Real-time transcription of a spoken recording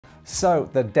So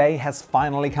the day has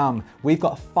finally come. We've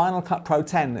got Final Cut Pro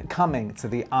 10 coming to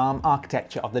the ARM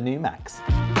architecture of the new Macs.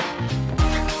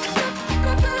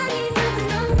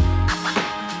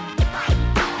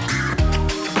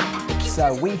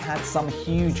 So we had some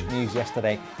huge news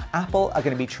yesterday. Apple are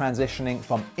going to be transitioning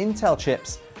from Intel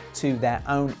chips to their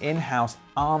own in-house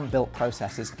ARM-built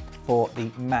processors for the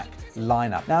Mac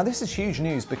lineup. Now this is huge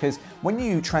news because when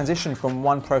you transition from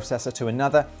one processor to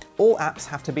another, all apps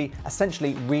have to be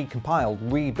essentially recompiled,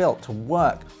 rebuilt to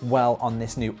work well on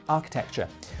this new architecture.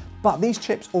 But these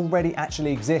chips already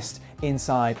actually exist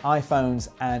inside iPhones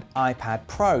and iPad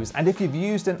Pros. And if you've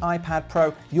used an iPad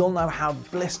Pro, you'll know how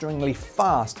blisteringly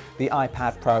fast the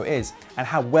iPad Pro is and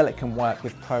how well it can work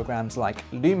with programs like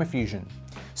LumaFusion.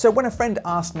 So when a friend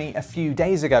asked me a few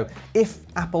days ago if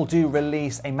Apple do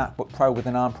release a MacBook Pro with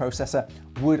an ARM processor,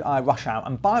 would I rush out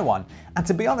and buy one? And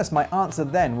to be honest, my answer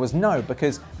then was no,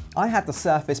 because I had the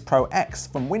Surface Pro X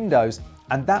from Windows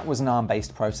and that was an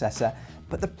ARM-based processor.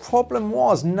 But the problem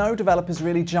was no developers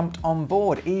really jumped on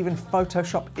board. Even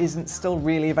Photoshop isn't still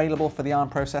really available for the ARM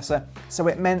processor, so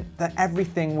it meant that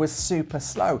everything was super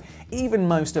slow. Even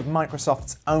most of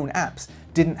Microsoft's own apps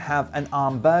didn't have an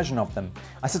ARM version of them.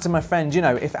 I said to my friend, you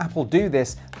know, if Apple do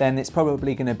this, then it's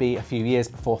probably going to be a few years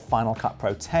before Final Cut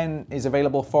Pro 10 is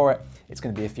available for it. It's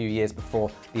going to be a few years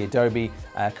before the Adobe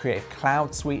Creative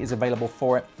Cloud Suite is available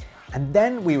for it. And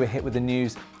then we were hit with the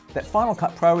news that Final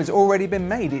Cut Pro has already been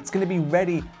made. It's going to be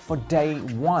ready for day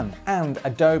one. And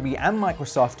Adobe and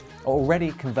Microsoft are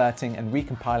already converting and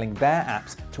recompiling their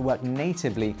apps to work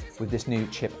natively with this new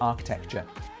chip architecture.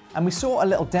 And we saw a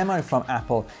little demo from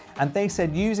Apple, and they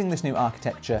said using this new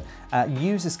architecture,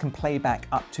 users can play back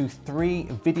up to 3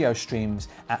 video streams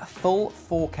at full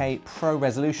 4K Pro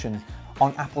resolution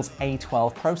on Apple's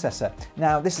A12 processor.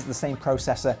 Now, this is the same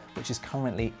processor which is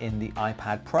currently in the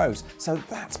iPad Pros, so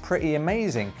that's pretty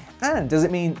amazing. And does it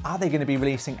mean, are they going to be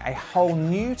releasing a whole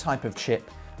new type of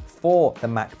chip for the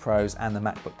Mac Pros and the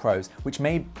MacBook Pros, which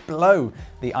may blow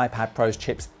the iPad Pros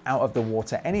chips out of the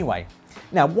water anyway?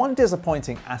 Now, one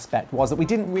disappointing aspect was that we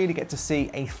didn't really get to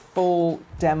see a full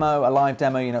demo, a live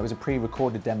demo, you know, it was a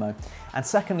pre-recorded demo. And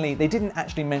secondly, they didn't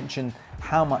actually mention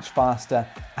how much faster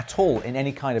at all in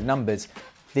any kind of numbers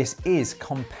this is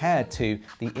compared to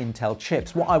the Intel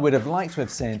chips. What I would have liked to have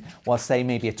seen was, say,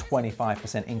 maybe a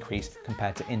 25% increase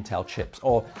compared to Intel chips,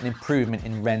 or an improvement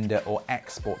in render or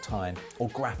export time or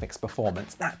graphics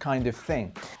performance, that kind of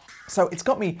thing. So it's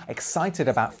got me excited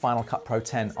about Final Cut Pro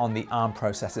 10 on the ARM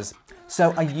processors.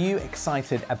 So are you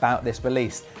excited about this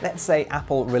release? Let's say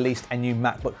Apple released a new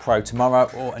MacBook Pro tomorrow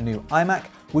or a new iMac.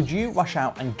 Would you rush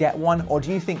out and get one, or do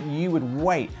you think you would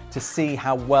wait to see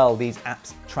how well these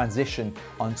apps transition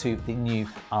onto the new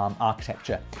ARM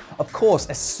architecture? Of course,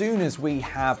 as soon as we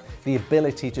have the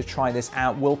ability to try this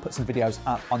out, we'll put some videos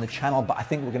up on the channel, but I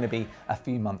think we're going to be a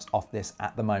few months off this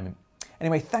at the moment.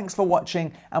 Anyway, thanks for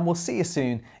watching, and we'll see you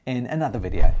soon in another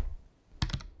video.